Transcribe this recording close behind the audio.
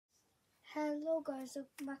Hello guys,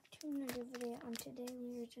 welcome back to another video, and today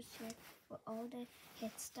we were just here with all the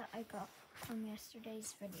hits that I got from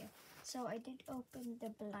yesterday's video. So I did open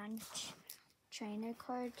the Blanche trainer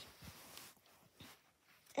card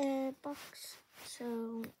box.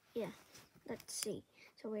 So yeah, let's see.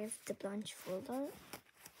 So we have the Blanche full art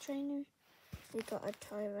trainer. We got a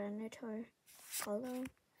Tyranitar holo,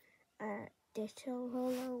 a Ditto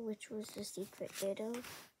holo, which was the secret Ditto.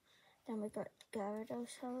 Then we got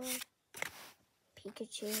Gyarados holo,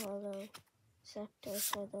 Pikachu holo,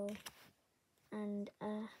 Zapdos holo, and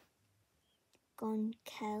a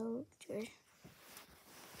Gunkelder.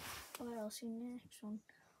 What else in the next one?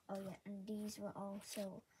 Oh yeah, and these were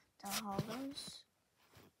also the holos.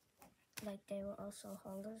 Like, they were also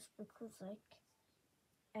holos because like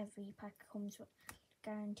every pack comes with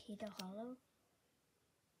guaranteed a holo.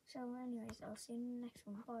 So anyways, I'll see you in the next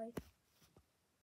one. Bye.